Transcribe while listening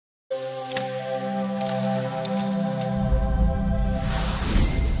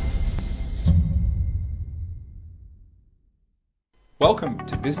Welcome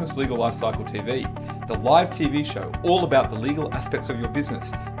to Business Legal Lifecycle TV, the live TV show all about the legal aspects of your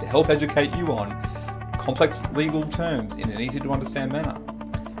business to help educate you on complex legal terms in an easy to understand manner,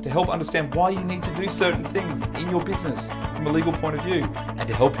 to help understand why you need to do certain things in your business from a legal point of view, and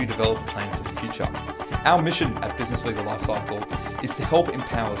to help you develop a plan for the future. Our mission at Business Legal Lifecycle is to help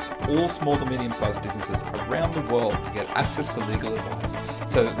empower all small to medium-sized businesses around the world to get access to legal advice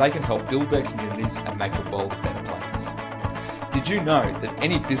so that they can help build their communities and make the world a better place. Did you know that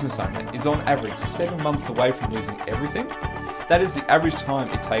any business owner is on average 7 months away from losing everything? That is the average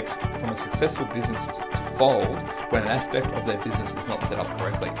time it takes from a successful business to fold when an aspect of their business is not set up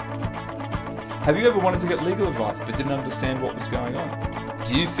correctly. Have you ever wanted to get legal advice but didn't understand what was going on?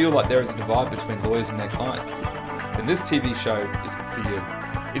 Do you feel like there is a divide between lawyers and their clients? Then this TV show is for you.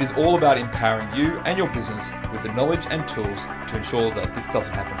 It is all about empowering you and your business with the knowledge and tools to ensure that this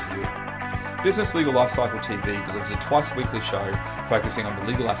doesn't happen to you. Business Legal Lifecycle TV delivers a twice-weekly show focusing on the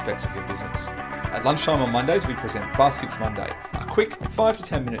legal aspects of your business. At lunchtime on Mondays, we present Fast Fix Monday, a quick 5 to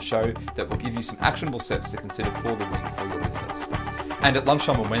 10 minute show that will give you some actionable steps to consider for the week for your business. And at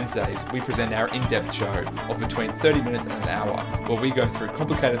lunchtime on Wednesdays, we present our in-depth show of between 30 minutes and an hour, where we go through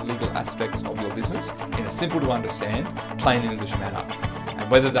complicated legal aspects of your business in a simple to understand, plain English manner. And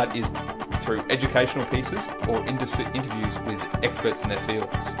whether that is through educational pieces or interviews with experts in their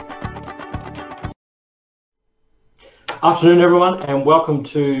fields. Afternoon everyone, and welcome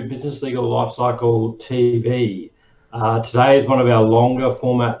to Business Legal Lifecycle TV. Today is one of our longer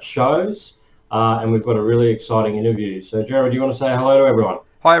format shows and we've got a really exciting interview. So Jeremy, do you want to say hello to everyone?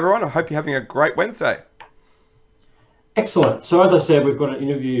 Hi everyone, I hope you're having a great Wednesday. Excellent. So as I said, we've got an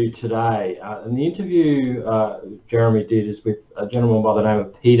interview today and the interview Jeremy did is with a gentleman by the name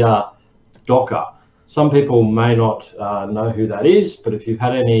of Peter Docker. Some people may not know who that is, but if you've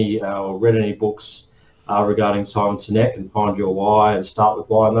had any or read any books regarding Simon Sinek and Find Your Why and Start With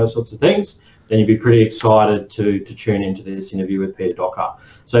Why and those sorts of things, then you'd be pretty excited to tune into this interview with Peter Docker.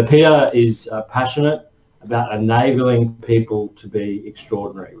 So Peter is passionate about enabling people to be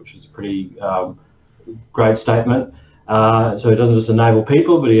extraordinary, which is a pretty great statement. So he doesn't just enable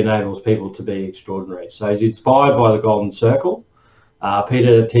people, but he enables people to be extraordinary. So he's inspired by the Golden Circle.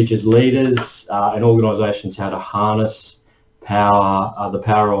 Peter teaches leaders and organisations how to harness the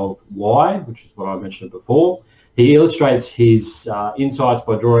power of why, which is what I mentioned before. He illustrates his insights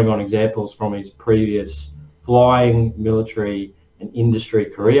by drawing on examples from his previous flying, military and industry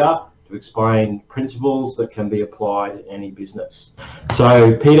career to explain principles that can be applied in any business.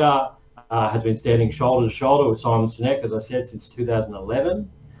 So Peter has been standing shoulder to shoulder with Simon Sinek, as I said, since 2011.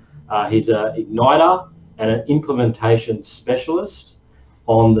 He's an igniter and an implementation specialist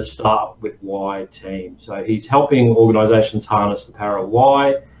on the Start With Why team. So he's helping organisations harness the power of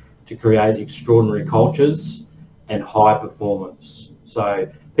why to create extraordinary cultures and high performance. So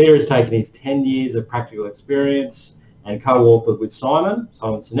Peter has taken his 10 years of practical experience and co-authored with Simon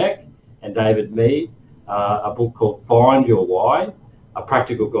Sinek and David Mead, a book called Find Your Why, a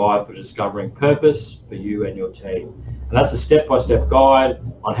practical guide for discovering purpose for you and your team. And that's a step-by-step guide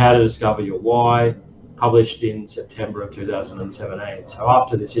on how to discover your why, published in September of 2017. So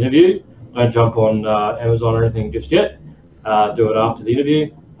after this interview, don't jump on Amazon or anything just yet. Do it after the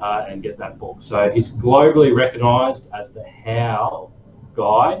interview and get that book. So he's globally recognised as the how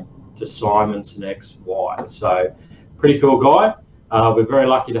guide to Simon Sinek's why. So pretty cool guy. We're very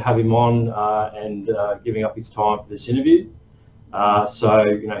lucky to have him on and giving up his time for this interview. So,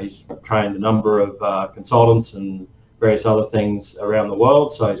 you know, he's trained a number of consultants and various other things around the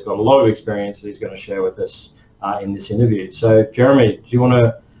world, so he's got a lot of experience that he's going to share with us in this interview. So Jeremy, do you want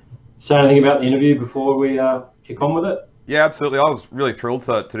to say anything about the interview before we kick on with it? Yeah, absolutely. I was really thrilled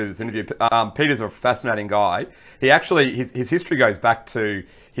to do this interview. Peter's a fascinating guy. He actually, his history goes back to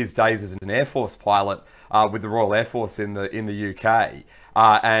his days as an Air Force pilot with the Royal Air Force in the UK.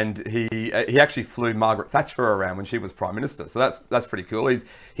 And he actually flew Margaret Thatcher around when she was Prime Minister. So that's pretty cool. He's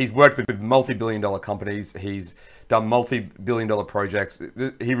worked with multi-billion-dollar companies. He's done multi-billion-dollar projects.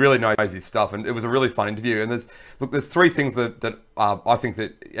 He really knows his stuff, and it was a really fun interview. And there's three things that I think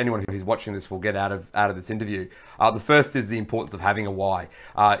that anyone who's watching this will get out of this interview. The first is the importance of having a why.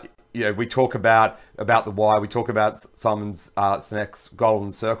 You know, we talk about the why. We talk about Simon Sinek's Golden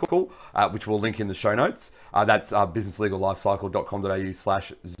Circle, which we'll link in the show notes. That's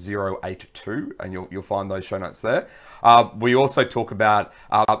businesslegallifecycle.com.au/082, and you'll find those show notes there. We also talk about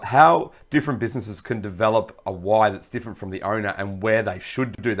how different businesses can develop a why that's different from the owner and where they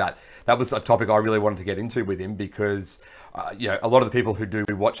should do that. That was a topic I really wanted to get into with him because you know, a lot of the people who do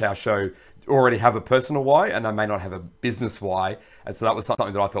watch our show already have a personal why and they may not have a business why. And so that was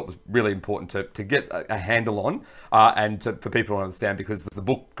something that I thought was really important to get a handle on and for people to understand, because the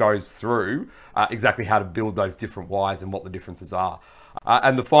book goes through exactly how to build those different whys and what the differences are.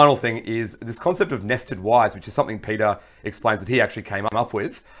 And the final thing is this concept of nested whys, which is something Peter explains that he actually came up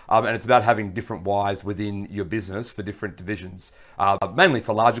with. And it's about having different whys within your business for different divisions, mainly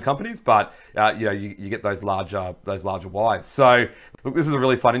for larger companies, but you get those larger whys. So look, this is a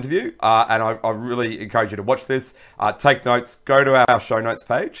really fun interview, and I really encourage you to watch this. Take notes, go to our show notes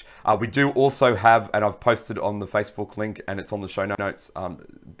page. We do also have, and I've posted on the Facebook link, and it's on the show notes,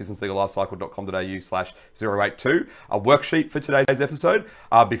 businesslegallifecycle.com.au/082, a worksheet for today's episode,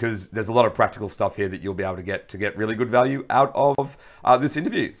 because there's a lot of practical stuff here that you'll be able to get really good value out of this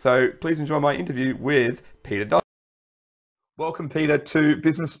interview. So please enjoy my interview with Peter Docker. Welcome, Peter, to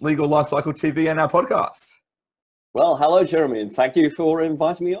Business Legal Lifecycle TV and our podcast. Well, hello, Jeremy, and thank you for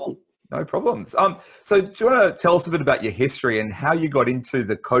inviting me on. No problems. So do you want to tell us a bit about your history and how you got into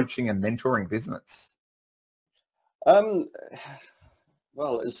the coaching and mentoring business? Well,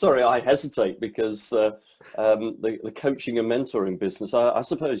 sorry, I hesitate because the coaching and mentoring business, I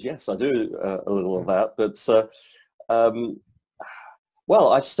suppose, yes, I do a little of that. But,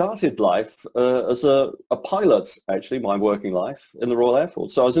 well, I started life as a pilot, actually, my working life in the Royal Air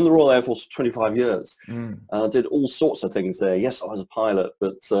Force. So I was in the Royal Air Force for 25 years. I did all sorts of things there. Yes, I was a pilot,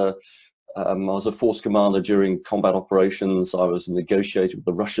 but I was a force commander during combat operations. I was negotiating with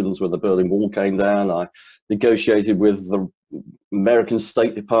the Russians when the Berlin Wall came down. I negotiated with the American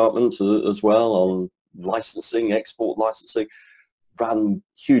State Department as well on licensing, export licensing, ran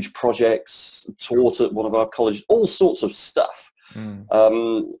huge projects, taught at one of our colleges, all sorts of stuff.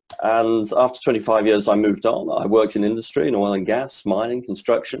 And after 25 years, I moved on. I worked in industry, in oil and gas, mining,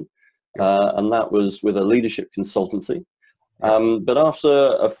 construction, and that was with a leadership consultancy. But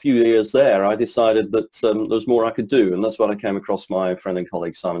after a few years there, I decided that there was more I could do, and that's when I came across my friend and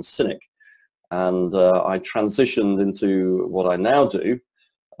colleague Simon Sinek. And I transitioned into what I now do,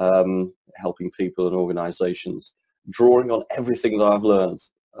 helping people and organizations, drawing on everything that I've learned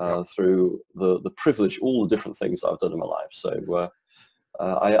through the privilege, all the different things I've done in my life. So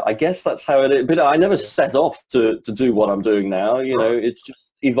I guess that's how it is. But I never set off to do what I'm doing now. You know, it's just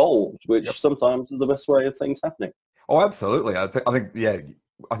evolved, which sometimes is the best way of things happening. Oh, absolutely. I think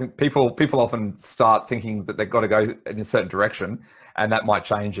people often start thinking that they've got to go in a certain direction, and that might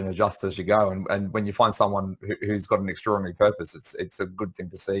change and adjust as you go. And when you find someone who's got an extraordinary purpose, it's a good thing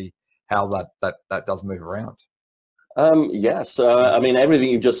to see how that does move around. Yes, I mean, everything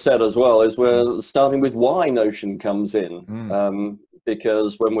you've just said as well is where starting with why notion comes in,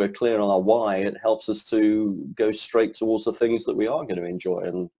 because when we're clear on our why, it helps us to go straight towards the things that we are going to enjoy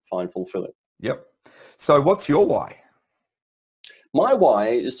and find fulfilling. Yep. So what's your why? My why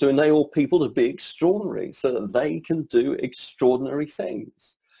is to enable people to be extraordinary so that they can do extraordinary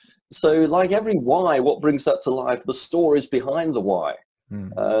things. So like every why, what brings that to life? The stories behind the why.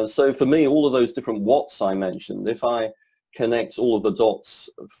 So for me, all of those different whats I mentioned, if I connect all of the dots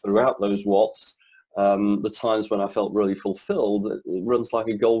throughout those whats, the times when I felt really fulfilled, it runs like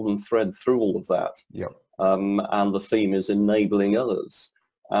a golden thread through all of that. Yep. And the theme is enabling others.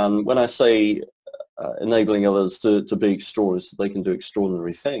 And when I say enabling others to be extraordinary so they can do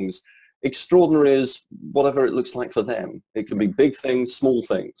extraordinary things, extraordinary is whatever it looks like for them. It can be big things, small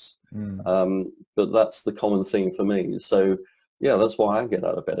things, but that's the common theme for me. So yeah, that's why I get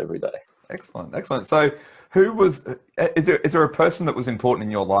out of bed every day. Excellent, excellent. So is there a person that was important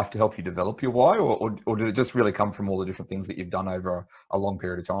in your life to help you develop your why, or did it just really come from all the different things that you've done over a long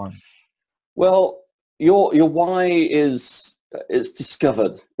period of time? Well, your why it's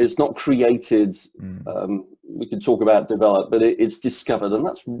discovered. It's not created. We could talk about develop, but it's discovered. And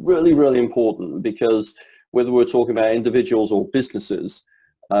that's really, really important, because whether we're talking about individuals or businesses,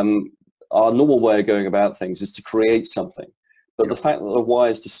 our normal way of going about things is to create something. But the fact that the why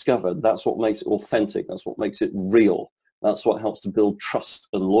is discovered, that's what makes it authentic. That's what makes it real. That's what helps to build trust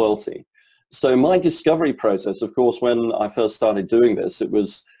and loyalty. So my discovery process, of course, when I first started doing this, it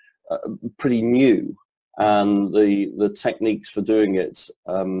was pretty new. And the techniques for doing it,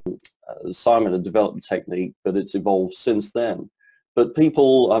 Simon had developed a technique, but it's evolved since then. But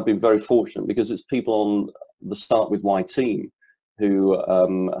people, I've been very fortunate, because it's people on the Start With Why team who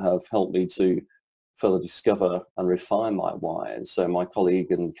have helped me to further discover and refine my why. And so my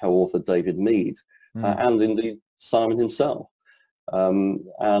colleague and co-author David Mead, and indeed Simon himself.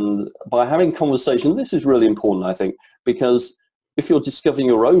 And by having conversation, this is really important, I think, because if you're discovering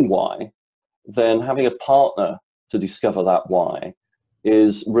your own why, then having a partner to discover that why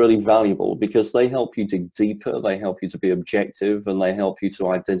is really valuable because they help you dig deeper, they help you to be objective, and they help you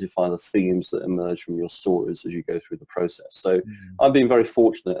to identify the themes that emerge from your stories as you go through the process. So I've been very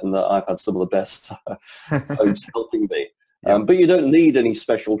fortunate in that I've had some of the best folks helping me. But you don't need any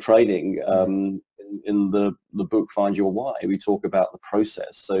special training. In the book Find Your Why, we talk about the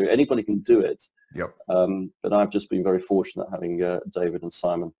process, so anybody can do it. But I've just been very fortunate having David and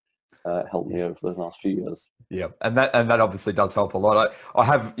Simon helped me over the last few years. And that obviously does help a lot. I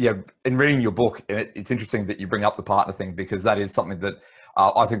have, in reading your book, it's interesting that you bring up the partner thing, because that is something that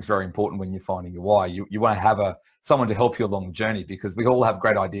I think is very important when you're finding your why. You want to have someone to help you along the journey, because we all have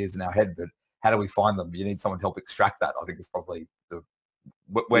great ideas in our head, but how do we find them? You need someone to help extract that. I think is probably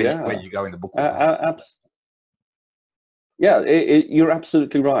where you go in the book. You're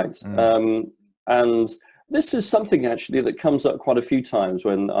absolutely right. And this is something actually that comes up quite a few times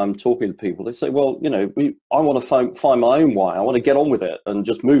when I'm talking to people. They say, well, I want to find my own why. I want to get on with it and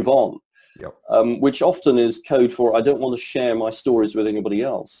just move on. Which often is code for I don't want to share my stories with anybody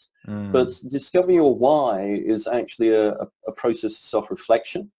else. But discovering your why is actually a process of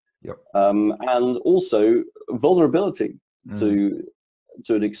self-reflection. And also vulnerability to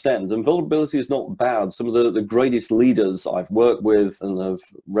an extent. And vulnerability is not bad. Some of the greatest leaders I've worked with and have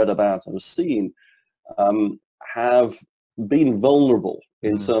read about and have seen have been vulnerable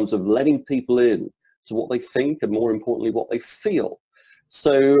in terms of letting people in to what they think and, more importantly, what they feel.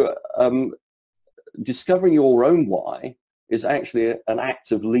 So discovering your own why is actually an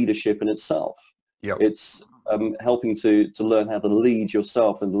act of leadership in itself. It's helping to learn how to lead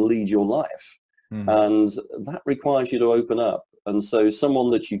yourself and lead your life. And that requires you to open up. And so someone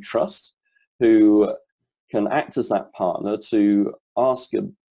that you trust, who can act as that partner to ask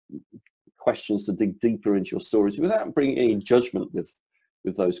questions, to dig deeper into your stories without bringing any judgment with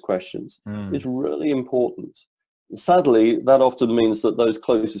those questions, is really important. Sadly, that often means that those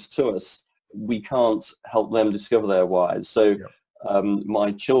closest to us, we can't help them discover their whys. So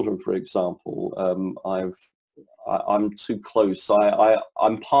my children, for example, I'm too close.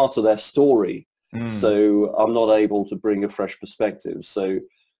 I'm part of their story. So I'm not able to bring a fresh perspective. So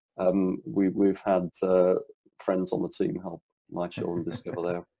we've had friends on the team help my children discover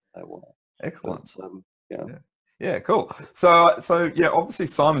their why. Excellent. But, cool. So obviously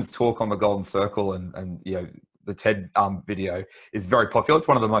Simon's talk on the Golden Circle and the TED video is very popular. It's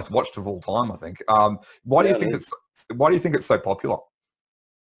one of the most watched of all time, I think. Why do you think it's so popular?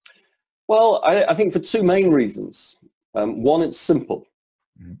 Well, I think for two main reasons. One, it's simple.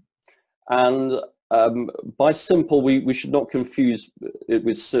 And by simple, we should not confuse it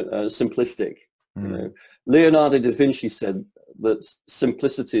with simplistic. Leonardo da Vinci said that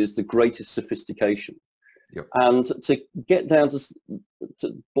simplicity is the greatest sophistication. And to get down to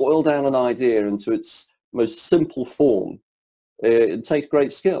boil down an idea into its most simple form, it takes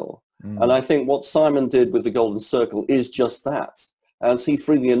great skill. And I think what Simon did with the Golden Circle is just that. As he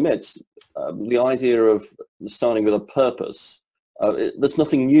freely admits, the idea of starting with a purpose, there's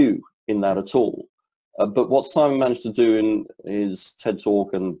nothing new in that at all. But what Simon managed to do in his TED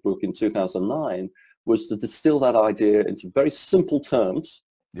Talk and book in 2009 was to distill that idea into very simple terms,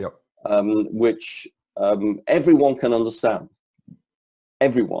 which everyone can understand.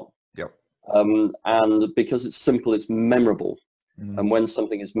 Everyone. And because it's simple, it's memorable. And when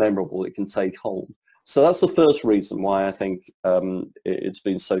something is memorable, it can take hold. So that's the first reason why I think it's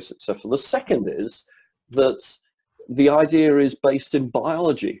been so successful. The second is that the idea is based in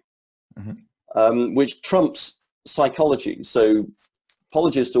biology, which trumps psychology. So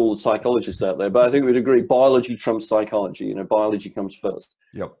apologies to all the psychologists out there, but I think we'd agree biology trumps psychology. Biology comes first.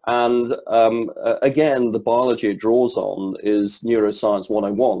 And again, the biology it draws on is neuroscience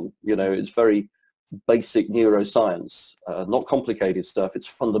 101. It's very basic neuroscience, not complicated stuff. It's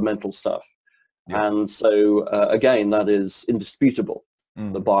fundamental stuff. And so again, that is indisputable,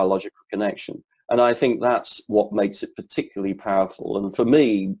 the biological connection. And I think that's what makes it particularly powerful. And for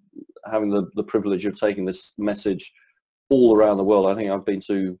me, having the privilege of taking this message all around the world, I think I've been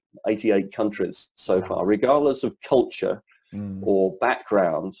to 88 countries so far, regardless of culture or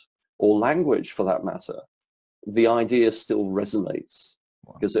background or language for that matter, the idea still resonates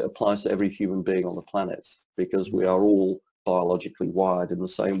because it applies to every human being on the planet, because we are all biologically wired in the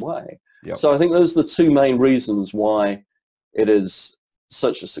same way. So I think those are the two main reasons why it is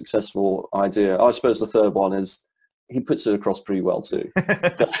such a successful idea. I suppose the third one is he puts it across pretty well too. He's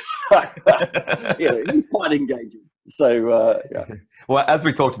quite engaging. So Well, as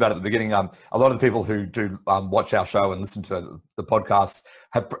we talked about at the beginning, a lot of the people who do watch our show and listen to the podcast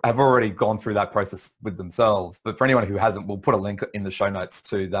have already gone through that process with themselves. But for anyone who hasn't, we'll put a link in the show notes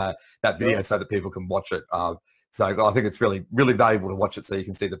to that video so that people can watch it. So I think it's really, really valuable to watch it so you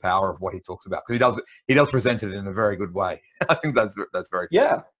can see the power of what he talks about, because he does present it in a very good way. I think that's very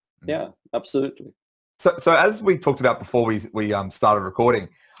yeah, yeah, absolutely. So as we talked about before we started recording,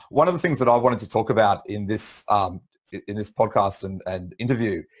 one of the things that I wanted to talk about in this podcast and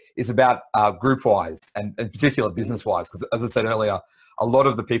interview is about group-wise and in particular business-wise, because as I said earlier, a lot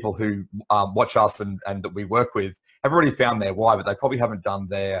of the people who watch us and that we work with have already found their why, but they probably haven't done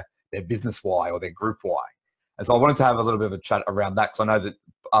their business why or their group why. And so I wanted to have a little bit of a chat around that, because I know that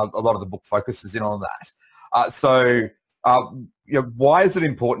a lot of the book focuses in on that. Why is it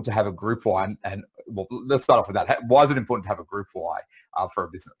important to have a group why? And well, let's start off with that. Why is it important to have a group why for a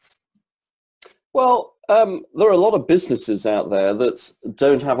business? Well, there are a lot of businesses out there that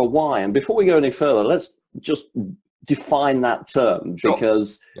don't have a why. And before we go any further, let's just define that term,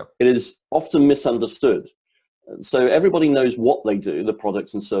 because it is often misunderstood. So everybody knows what they do, the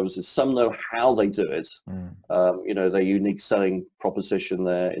products and services. Some know how they do it, their unique selling proposition,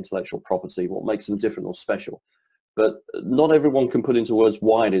 their intellectual property, what makes them different or special. But not everyone can put into words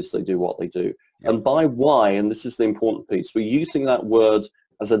why it is they do what they do. And by why, and this is the important piece, we're using that word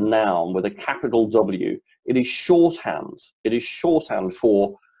as a noun with a capital W. It is shorthand. It is shorthand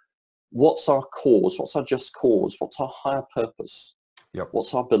for what's our cause, what's our just cause, what's our higher purpose,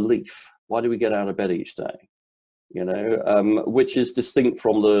 what's our belief, why do we get out of bed each day? Which is distinct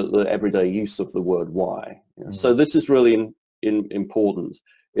from the everyday use of the word why. So this is really important.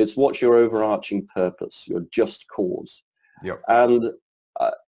 It's what's your overarching purpose, your just cause. And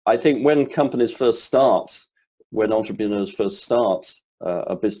I think when companies first start, when entrepreneurs first start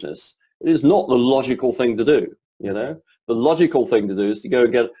a business, it is not the logical thing to do. The logical thing to do is to go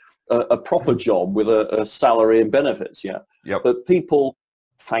and get a proper job with a salary and benefits. But people,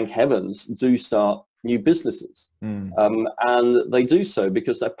 thank heavens, do start new businesses. And they do so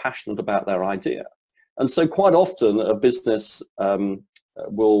because they're passionate about their idea. And so quite often a business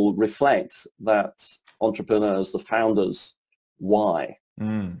will reflect that entrepreneurs, the founders, why,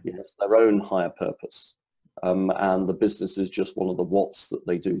 their own higher purpose. And the business is just one of the what's that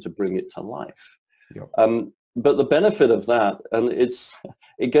they do to bring it to life. But the benefit of that, and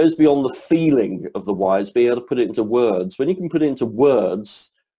it goes beyond the feeling of the why, it's being able to put it into words. When you can put it into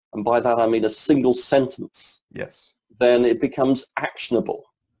words, and by that I mean a single sentence, then it becomes actionable.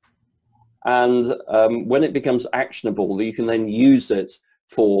 And when it becomes actionable, you can then use it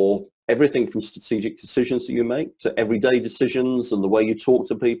for everything from strategic decisions that you make to everyday decisions and the way you talk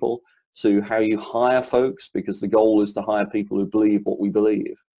to people, to how you hire folks, because the goal is to hire people who believe what we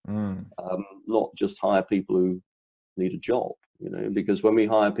believe, not just hire people who need a job, because when we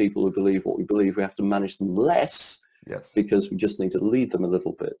hire people who believe what we believe, we have to manage them less, because we just need to lead them a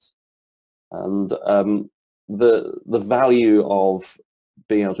little bit. And the value of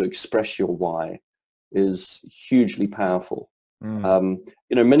being able to express your why is hugely powerful.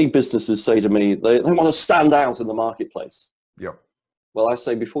 Many businesses say to me, they want to stand out in the marketplace. Well, I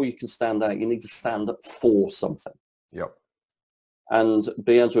say before you can stand out, you need to stand up for something. And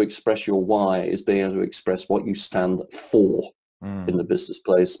being able to express your why is being able to express what you stand for in the business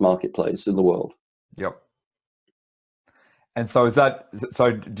place, marketplace, in the world. And so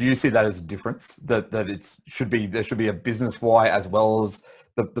do you see that as a difference, that there should be a business why as well as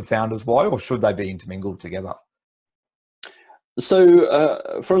the founder's why, or should they be intermingled together?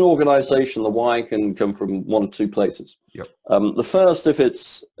 So for an organization, the why can come from one of two places. The first,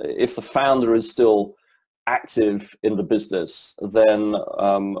 if the founder is still active in the business, then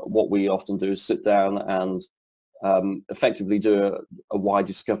what we often do is sit down and effectively do a why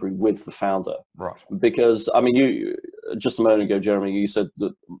discovery with the founder. Because, you just a moment ago, Jeremy, you said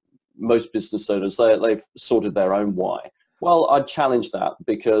that most business owners, they've sorted their own why. Well, I'd challenge that,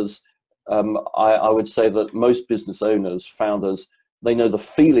 because I would say that most business owners, founders, they know the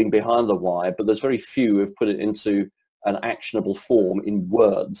feeling behind the why, but there's very few who've put it into an actionable form in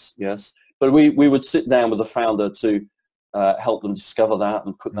words. But we would sit down with the founder to help them discover that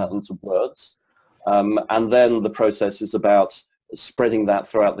and put that into words. And then the process is about spreading that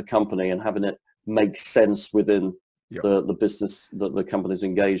throughout the company and having it make sense within the business that the company's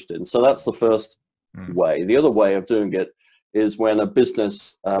engaged in. So that's the first way. The other way of doing it is when a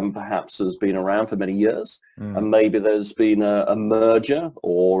business perhaps has been around for many years, and maybe there's been a merger,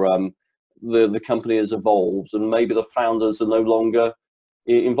 or the company has evolved, and maybe the founders are no longer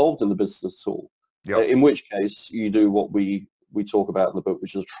involved in the business at all. In which case you do what we talk about in the book,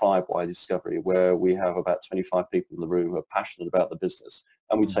 which is a tribe-wide discovery, where we have about 25 people in the room who are passionate about the business,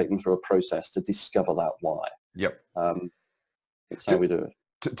 and we take them through a process to discover that why. That's how we do it.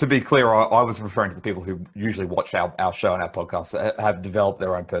 To be clear, I was referring to the people who usually watch our show and our podcast that have developed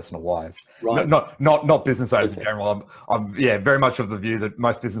their own personal whys. Right. Not business owners Okay. in general. I'm very much of the view that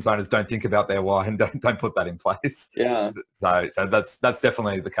most business owners don't think about their why and don't put that in place. Yeah. So that's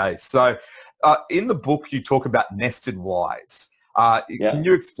definitely the case. So in the book, you talk about nested whys. Yeah. Can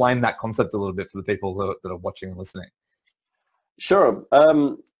you explain that concept a little bit for the people that are watching and listening? Sure.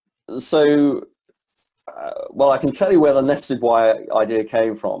 Well, I can tell you where the nested why idea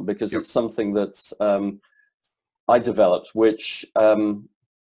came from, because it's something that I developed, which, well,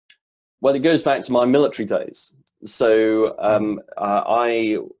 it goes back to my military days. So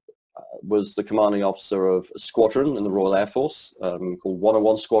I was the commanding officer of a squadron in the Royal Air Force called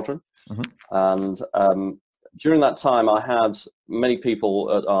 101 Squadron. And during that time, I had many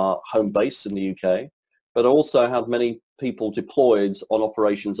people at our home base in the UK, but I also had many people deployed on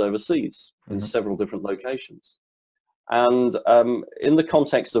operations overseas in several different locations. And in the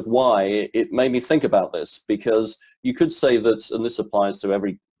context of why, it made me think about this, because you could say that, and this applies to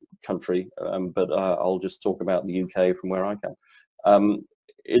every country, but I'll just talk about the UK from where I come.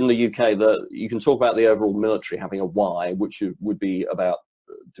 In the UK, you can talk about the overall military having a why, which would be about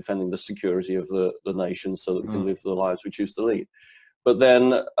defending the security of the nation so that we can live the lives we choose to lead. But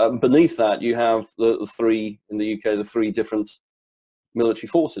then beneath that, you have the three, in the UK, the three different military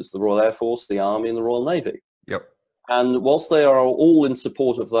forces, the Royal Air Force, the Army, and the Royal Navy. Yep. And whilst they are all in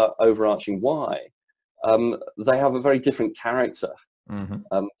support of that overarching why, they have a very different character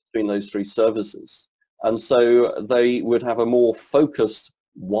between those three services. And so they would have a more focused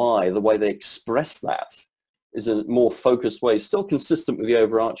why. The way they express that is a more focused way, still consistent with the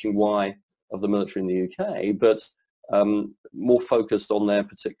overarching why of the military in the UK, but more focused on their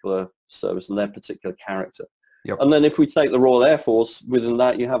particular service and their particular character. Yep. And then if we take the Royal Air Force, within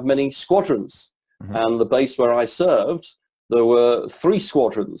that you have many squadrons. And the base where I served, there were 3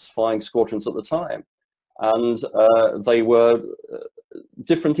 squadrons, flying squadrons at the time. And they were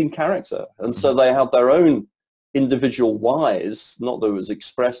different in character. And so they had their own individual whys, not that it was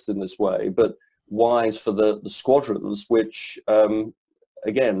expressed in this way, but whys for the squadrons, which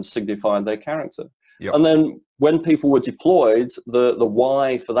again signified their character. Yep. And then when people were deployed, the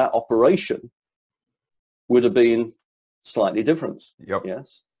why for that operation would have been slightly different. Yep.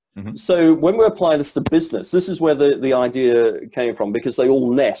 Yes. So when we apply this to business, this is where the idea came from, because they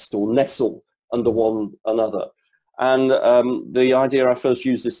all nest or nestle under one another. And the idea, I first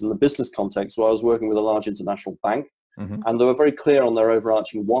used this in the business context where I was working with a large international bank, and they were very clear on their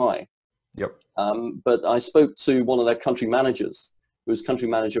overarching why. Yep. But I spoke to one of their country managers, who was country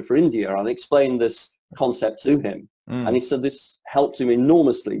manager for India, and explained this concept to him. And he said this helped him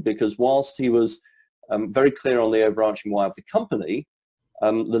enormously, because whilst he was very clear on the overarching why of the company,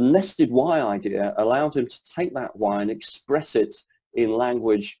 the nested why idea allowed him to take that why and express it in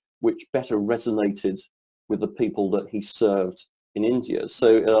language which better resonated with the people that he served in India.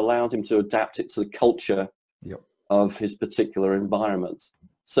 So it allowed him to adapt it to the culture of his particular environment.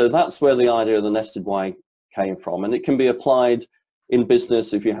 So that's where the idea of the nested why came from. And it can be applied in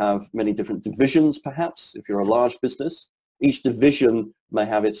business if you have many different divisions, perhaps. If you're a large business, each division may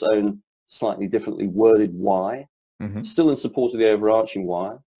have its own slightly differently worded why, still in support of the overarching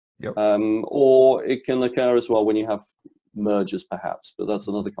why. Or it can occur as well when you have mergers, perhaps, but that's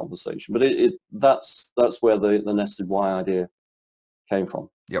another conversation. But that's where the nested why idea came from.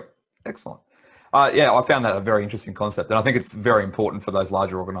 Yep. Excellent. Yeah, I found that a very interesting concept, and I think it's very important for those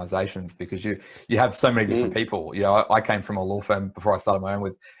larger organisations, because you have so many different people. You know, I came from a law firm before I started my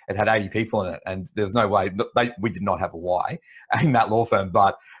own it had 80 people in it, and there was no way we did not have a why in that law firm.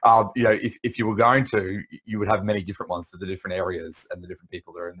 But you know, if you were going to, you would have many different ones for the different areas and the different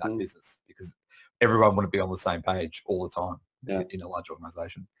people that are in that business, because everyone wouldn't be on the same page all the time in a large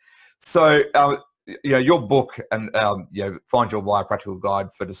organisation. So. You know, your book and you know, Find Your Why: Practical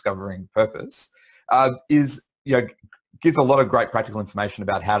Guide for Discovering Purpose is, you know, gives a lot of great practical information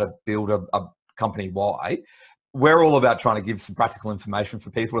about how to build a company why. We're all about trying to give some practical information for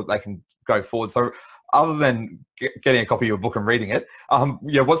people that they can go forward. So other than getting a copy of your book and reading it, you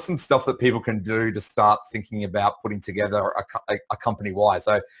know, what's some stuff that people can do to start thinking about putting together a company why?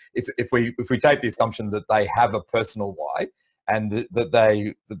 So if we take the assumption that they have a personal why, and that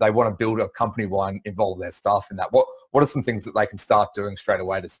they want to build a company why and involve their staff in that, what are some things that they can start doing straight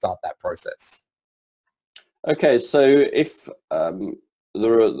away to start that process? Okay, so if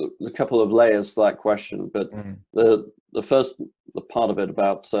there are a couple of layers to that question, but the first part of it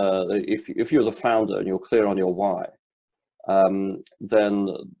about if you're the founder and you're clear on your why, then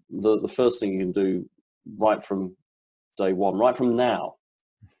the first thing you can do right from day one, right from now,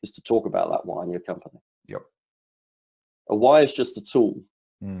 is to talk about that why in your company. Yep. A why is just a tool.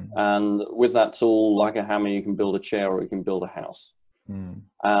 And with that tool, like a hammer, you can build a chair or you can build a house. And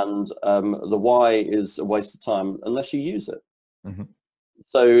the why is a waste of time unless you use it.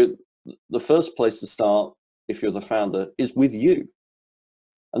 So the first place to start, if you're the founder, is with you.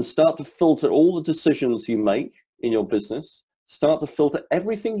 And start to filter all the decisions you make in your business. Start to filter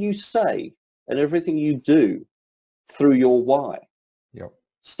everything you say and everything you do through your why.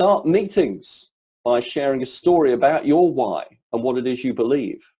 Start meetings by sharing a story about your why and what it is you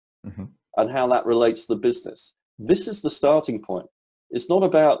believe and how that relates to the business. This is the starting point. It's not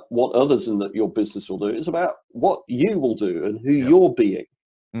about what others in your business will do. It's about what you will do and who you're being,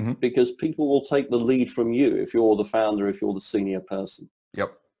 because people will take the lead from you if you're the founder, if you're the senior person.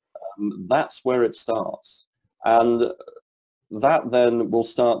 That's where it starts. And that then will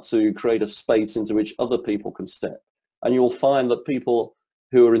start to create a space into which other people can step. And you'll find that people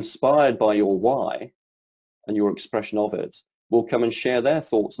who are inspired by your why and your expression of it will come and share their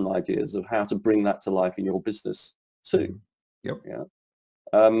thoughts and ideas of how to bring that to life in your business too.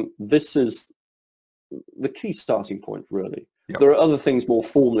 This is the key starting point, really. There are other things more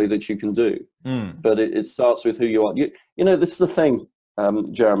formally that you can do, but it starts with who you are. You know, this is the thing,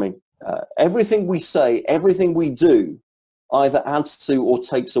 Jeremy. Everything we say, everything we do either adds to or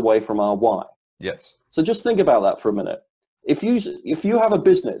takes away from our why. So just think about that for a minute. If you have a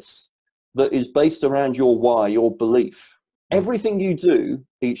business that is based around your why, your belief, everything you do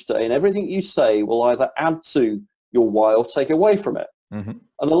each day and everything you say will either add to your why or take away from it. And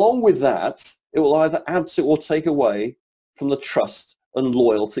along with that, it will either add to or take away from the trust and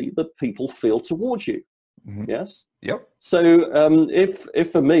loyalty that people feel towards you. Yes? So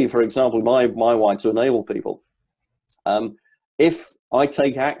if for me, for example, my why to enable people, if I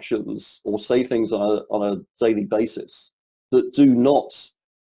take actions or say things on a daily basis that do not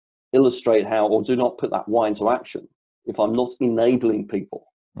illustrate how, or do not put that why into action, if I'm not enabling people,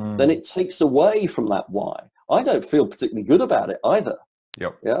 then it takes away from that why. I don't feel particularly good about it either.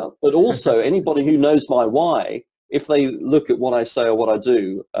 But also anybody who knows my why, if they look at what I say or what I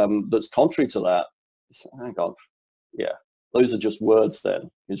do that's contrary to that, hang on, those are just words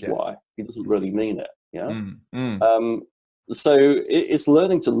then, is why. He doesn't really mean it. So it's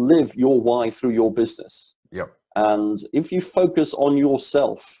learning to live your why through your business. And if you focus on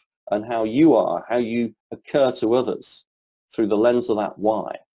yourself and how you are, how you occur to others through the lens of that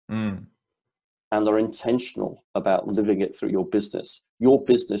why, and are intentional about living it through your business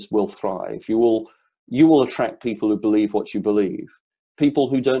will thrive. You will attract people who believe what you believe, people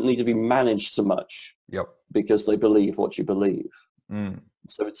who don't need to be managed so much because they believe what you believe.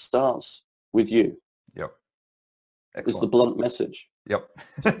 So it starts with you. It's the blunt message.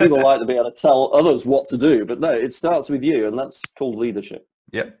 People like to be able to tell others what to do, but no, it starts with you, and that's called leadership.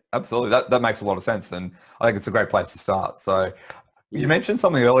 Absolutely. That makes a lot of sense, and I think it's a great place to start. So you mentioned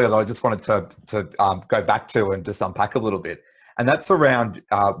something earlier that I just wanted to go back to and just unpack a little bit, and that's around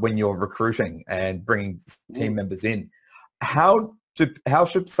when you're recruiting and bringing team members in. How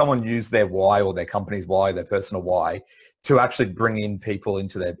should someone use their why, or their company's why, their personal why, to actually bring in people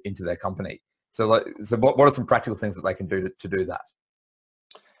into their company? So what are some practical things that they can do to do that?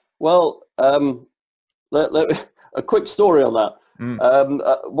 Well, a quick story on that.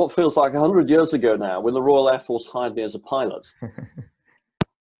 What feels like 100 years ago now, when the Royal Air Force hired me as a pilot,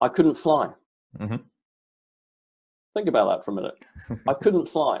 I couldn't fly. Think about that for a minute. I couldn't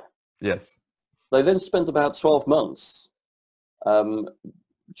fly. They then spent about 12 months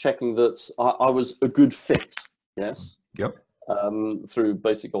checking that I was a good fit. Through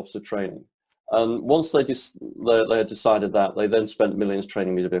basic officer training. And once they had decided that, they then spent millions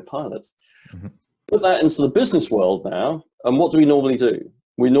training me to be a pilot. Put that into the business world now, and what do we normally do?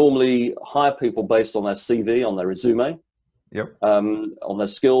 We normally hire people based on their CV, on their resume, on their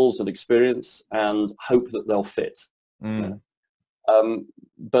skills and experience, and hope that they'll fit. But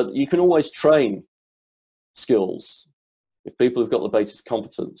you can always train skills if people have got the basic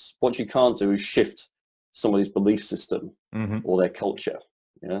competence. What you can't do is shift somebody's belief system or their culture.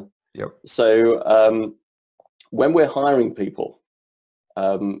 So when we're hiring people,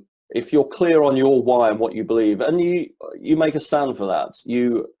 if you're clear on your why and what you believe, and you make a stand for that,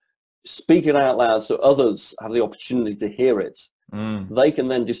 you speak it out loud so others have the opportunity to hear it, they can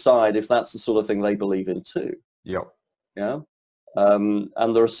then decide if that's the sort of thing they believe in too.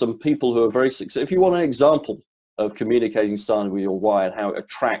 And there are some people who are very successful. If you want an example of communicating starting with your why and how it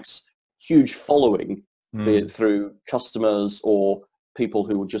attracts huge following, be it through customers or people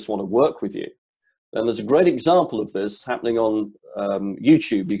who would just want to work with you, then there's a great example of this happening on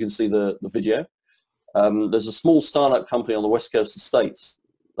YouTube. You can see the video. There's a small startup company on the west coast of the States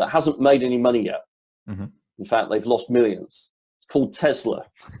that hasn't made any money yet. In fact, they've lost millions. It's called Tesla.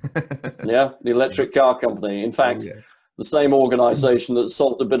 Yeah, the electric car company. In fact, the same organization that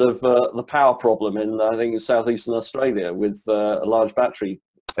solved a bit of the power problem in, I think, southeastern Australia with a large battery.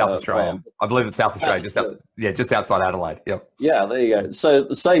 South Australia. farm. I believe it's South Australia, just outside Adelaide. Yep. Yeah, there you go. So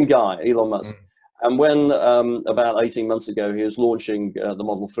the same guy, Elon Musk. And when about 18 months ago he was launching the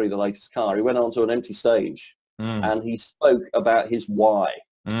Model 3, the latest car, he went onto an empty stage and he spoke about his why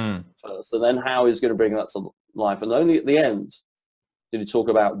first, and then how he's going to bring that to life. And only at the end did he talk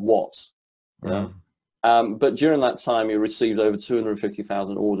about what. But during that time, he received over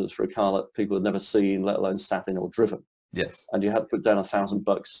 250,000 orders for a car that people had never seen, let alone sat in or driven. Yes. And you had to put down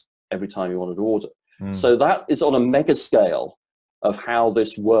 $1,000 every time you wanted to order. So that is on a mega scale of how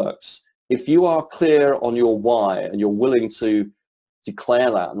this works. If you are clear on your why and you're willing to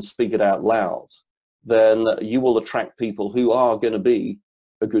declare that and speak it out loud, then you will attract people who are going to be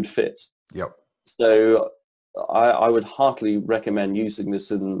a good fit. Yep. So I would heartily recommend using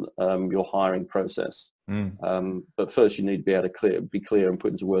this in your hiring process. But first you need to be able to be clear and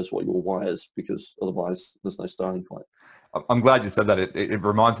put into words what your why is, because otherwise there's no starting point. I'm glad you said that. It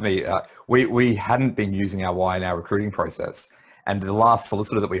reminds me, we hadn't been using our why in our recruiting process. And the last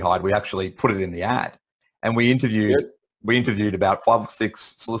solicitor that we hired, we actually put it in the ad. And we interviewed about 5 or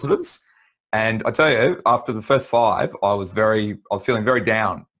 6 solicitors. And I tell you, after the first 5, I was feeling very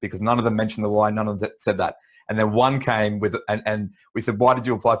down because none of them mentioned the why, none of them said that. And then one came with, and we said, why did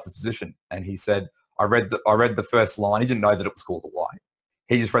you apply for this position? And he said, I read the first line. He didn't know that it was called the why.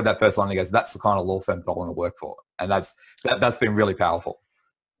 He just read that first line and he goes, that's the kind of law firm that I want to work for. And that's been really powerful.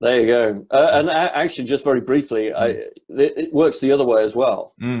 There you go. And actually, just very briefly, it works the other way as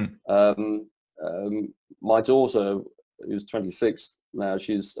well. My daughter, who's 26 now,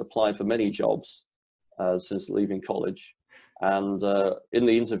 she's applied for many jobs since leaving college. And in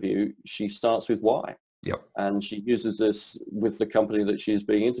the interview, she starts with why. Yep. And she uses this with the company that she's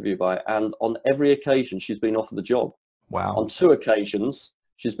being interviewed by. And on every occasion, she's been offered the job. Wow. On 2 occasions,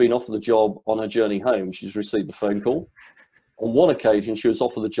 she's been offered the job on her journey home. She's received a phone call. On 1 occasion, she was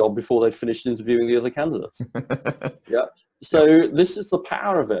offered the job before they'd finished interviewing the other candidates. Yeah. So this is the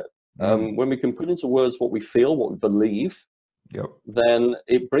power of it. When we can put into words what we feel, what we believe, then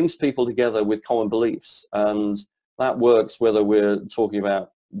it brings people together with common beliefs. And that works whether we're talking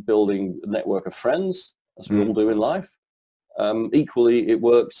about building a network of friends, as we all do in life. Equally, it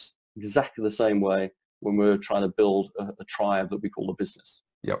works exactly the same way when we're trying to build a tribe that we call a business.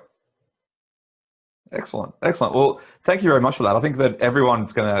 Yep. Excellent. Excellent. Well, thank you very much for that. I think that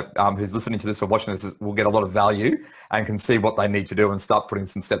everyone's going to, who's listening to this or watching this, will get a lot of value and can see what they need to do and start putting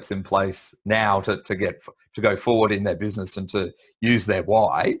some steps in place now to go forward in their business and to use their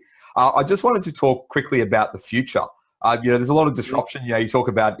why. I just wanted to talk quickly about the future. There's a lot of disruption. You talk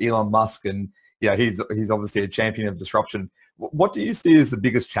about Elon Musk, and he's obviously a champion of disruption. What do you see as the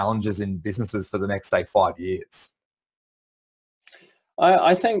biggest challenges in businesses for the next, say, 5 years?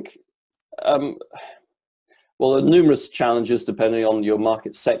 I think, well, there are numerous challenges depending on your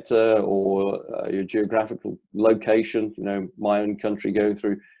market sector or your geographical location. My own country going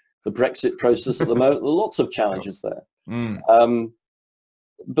through the Brexit process at the moment. There are lots of challenges there.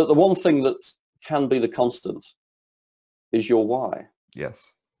 But the one thing that can be the constant is your why.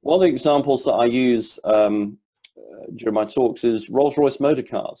 Yes. One of the examples that I use during my talks is Rolls-Royce motor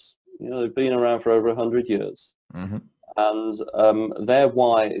cars. They've been around for over 100 years. And their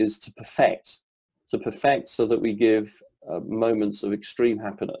why is to perfect so that we give moments of extreme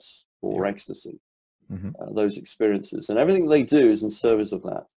happiness or ecstasy, those experiences. And everything they do is in service of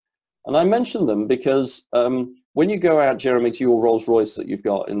that. And I mention them because when you go out, Jeremy, to your Rolls-Royce that you've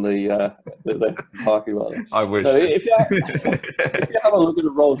got in the parking lot. I wish. So if you have a look at a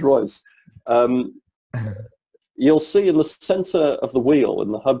Rolls-Royce, you'll see in the center of the wheel,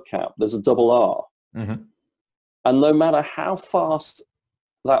 in the hubcap, there's a double R. And no matter how fast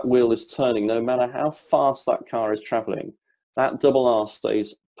that wheel is turning, no matter how fast that car is traveling, that double R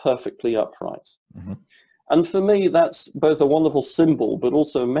stays perfectly upright. And for me, that's both a wonderful symbol, but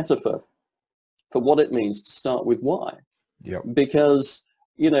also a metaphor for what it means to start with why. Because,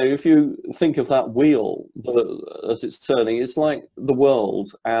 if you think of that wheel as it's turning, it's like the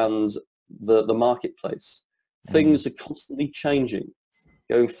world and the marketplace. Things are constantly changing,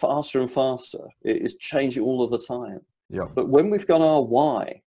 going faster and faster. It is changing all of the time. But when we've got our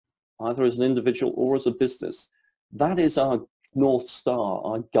why, either as an individual or as a business, that is our North Star,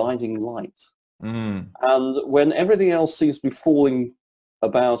 our guiding light. And when everything else seems to be falling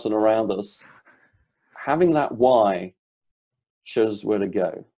about and around us, having that why shows us where to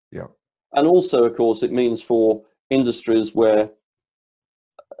go. And also, of course, it means for industries where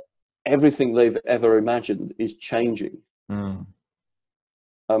everything they've ever imagined is changing.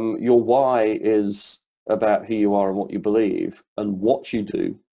 your why is about who you are and what you believe, and what you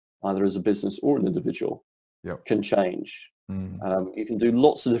do, either as a business or an individual, can change. You can do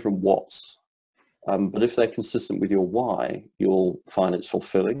lots of different whats, but if they're consistent with your why, you'll find it's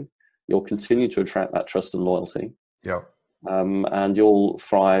fulfilling. You'll continue to attract that trust and loyalty. And you'll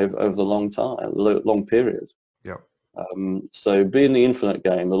thrive over the long period. So be in the infinite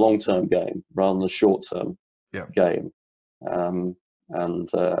game, the long-term game, rather than the short-term game. And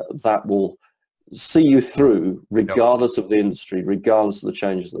that will see you through, regardless of the industry, regardless of the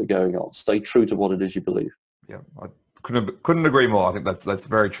changes that are going on. Stay true to what it is you believe. I couldn't agree more. I think that's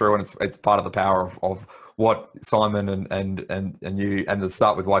very true, and it's part of the power of what Simon and you and the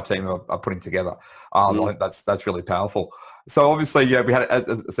Start With Why team are putting together. I think that's really powerful. So obviously, we had, as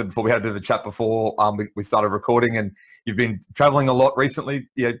I said before, we had a bit of a chat before we started recording, and you've been traveling a lot recently,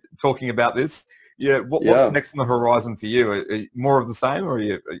 talking about this. What's next on the horizon for you? Are you more of the same, or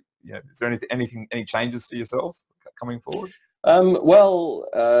is there any changes for yourself coming forward?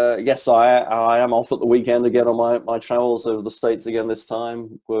 Yes, I am off at the weekend again on my travels over the States again this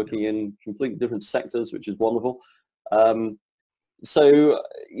time, working in completely different sectors, which is wonderful. So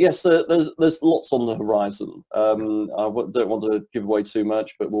yes, there's lots on the horizon. I don't want to give away too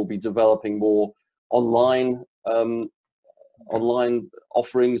much, but we'll be developing more online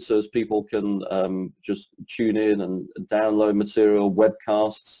offerings, so as people can just tune in and download material,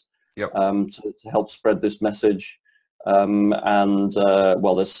 webcasts, to help spread this message.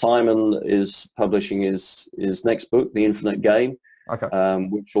 There's Simon is publishing his next book, The Infinite Game,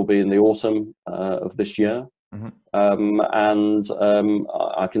 which will be in the autumn of this year. I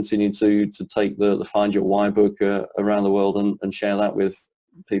continue to take the Find Your Why book around the world and share that with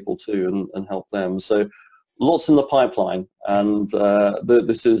people too, and help them. So lots in the pipeline, and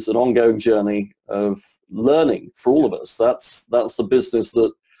this is an ongoing journey of learning for all of us. That's the business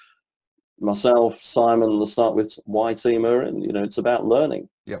that myself, Simon, the Start With Why team are in. It's about learning.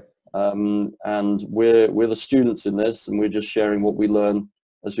 And we're the students in this, and we're just sharing what we learn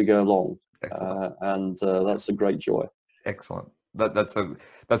as we go along. That's a great joy. Excellent.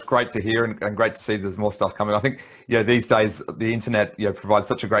 That's great to hear, and great to see there's more stuff coming. I think these days the internet provides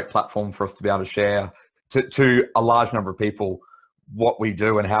such a great platform for us to be able to share to a large number of people what we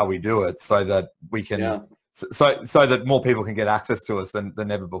do and how we do it, so that we can so that more people can get access to us than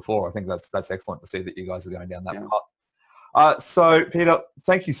ever before. I think that's excellent to see that you guys are going down that path. So Peter,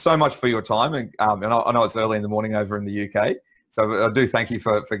 thank you so much for your time, and I know it's early in the morning over in the UK. So I do thank you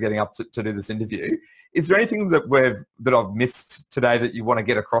for getting up to do this interview. Is there anything that I've missed today that you want to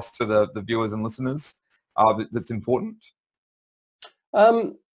get across to the viewers and listeners that's important?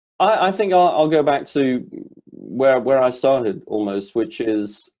 I think I'll go back to where I started almost, which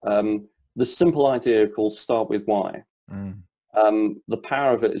is the simple idea called Start With Why. The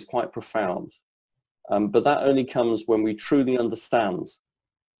power of it is quite profound, but that only comes when we truly understand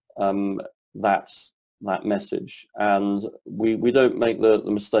that message, and we don't make the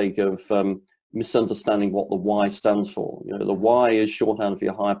mistake of misunderstanding what the why stands for. The why is shorthand for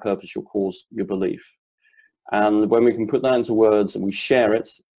your higher purpose, your cause, your belief. And when we can put that into words and we share it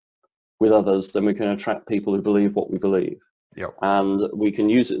with others, then we can attract people who believe what we believe. And we can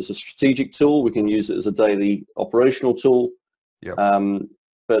use it as a strategic tool, we can use it as a daily operational tool.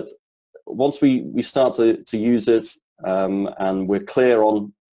 But once we start to use it, and we're clear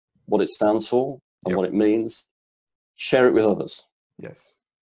on what it stands for and what it means, share it with others.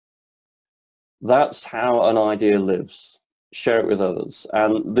 That's how an idea lives. Share it with others.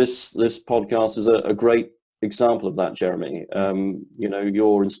 And this podcast is a great example of that, Jeremy.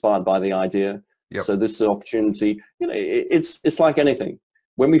 You're inspired by the idea. So this is an opportunity. It's like anything.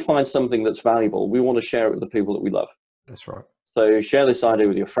 When we find something that's valuable, we want to share it with the people that we love. That's right. So share this idea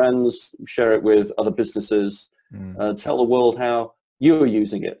with your friends, share it with other businesses, tell the world how you're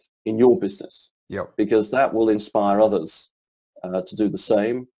using it in your business. Because that will inspire others to do the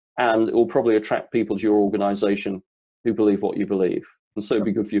same, and it will probably attract people to your organization who believe what you believe, and so it'll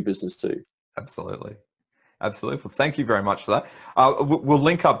be good for your business too. Absolutely. Well, thank you very much for that. We'll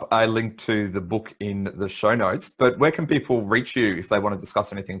link up a link to the book in the show notes, but where can people reach you if they want to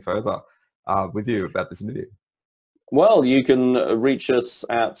discuss anything further with you about this interview? Well, you can reach us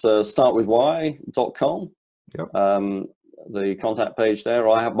at startwithwhy.com. The contact page there.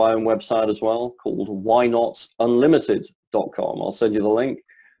 I have my own website as well called whynotunlimited.com. I'll send you the link.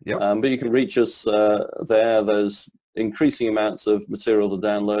 But you can reach us there. There's increasing amounts of material to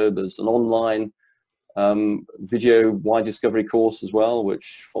download. There's an online video why discovery course as well,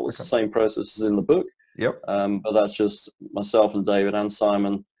 which follows the same process as in the book. But that's just myself and David and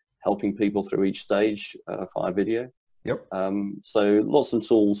Simon helping people through each stage via video. Yep. So lots of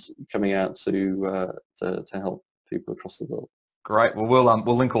tools coming out to help people across the world. Great. Well,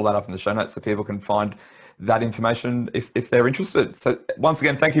 we'll link all that up in the show notes so people can find that information if they're interested. So once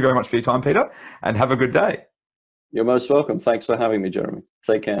again, thank you very much for your time, Peter, and have a good day. You're most welcome. Thanks for having me, Jeremy.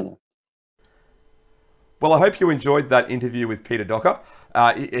 Take care now. Well, I hope you enjoyed that interview with Peter Docker.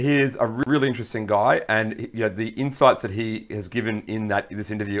 He is a really interesting guy, and the insights that he has given in this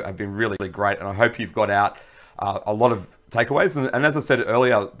interview have been really, really great. And I hope you've got out a lot of takeaways. And as I said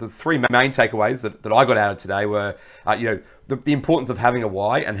earlier, the three main takeaways that I got out of today were, the importance of having a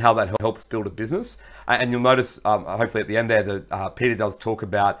why and how that helps build a business. And you'll notice, hopefully at the end there, that Peter does talk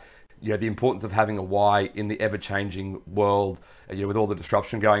about the importance of having a why in the ever-changing world, with all the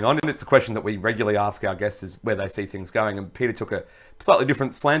disruption going on. And it's a question that we regularly ask our guests, is where they see things going. And Peter took a slightly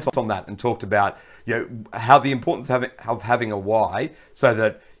different slant on that and talked about how the importance of having a why, so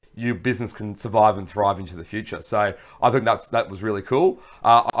that your business can survive and thrive into the future. So I think that was really cool.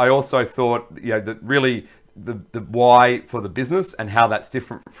 I also thought that really the why for the business and how that's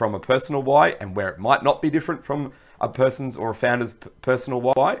different from a personal why, and where it might not be different from a person's or a founder's personal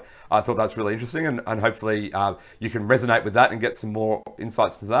why. I thought that's really interesting, and hopefully you can resonate with that and get some more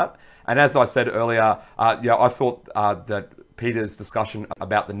insights to that. And as I said earlier, I thought that Peter's discussion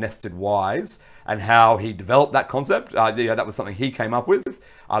about the nested whys and how he developed that concept, that was something he came up with.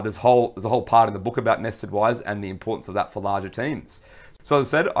 There's a whole part in the book about nested whys and the importance of that for larger teams. So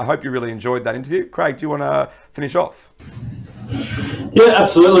as I said, I hope you really enjoyed that interview. Craig, do you want to finish off? Yeah,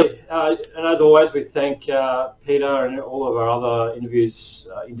 absolutely. And as always, we thank Peter and all of our other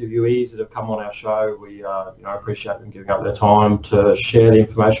interviewees that have come on our show. We appreciate them giving up their time to share the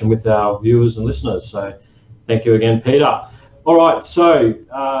information with our viewers and listeners. So thank you again, Peter. All right, so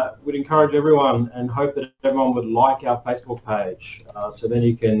we'd encourage everyone and hope that everyone would like our Facebook page. So then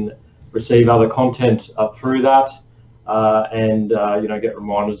you can receive other content through that. And get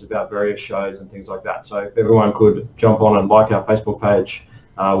reminders about various shows and things like that. So if everyone could jump on and like our Facebook page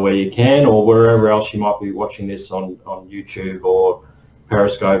where you can, or wherever else you might be watching this on YouTube or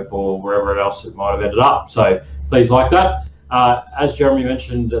Periscope or wherever else it might have ended up. So please like that. As Jeremy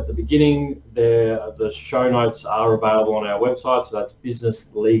mentioned at the beginning, the show notes are available on our website. So that's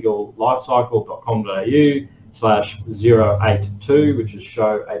businesslegallifecycle.com.au/082, which is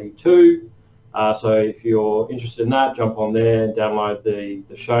show 82. So if you're interested in that, jump on there and download the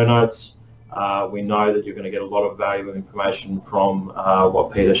show notes. We know that you're going to get a lot of valuable information from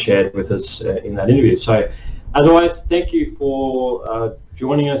what Peter shared with us in that interview. So as always, thank you for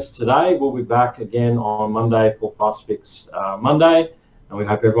joining us today. We'll be back again on Monday for Fast Fix Monday, and we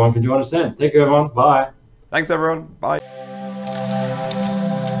hope everyone can join us then. Thank you, everyone. Bye. Thanks, everyone. Bye.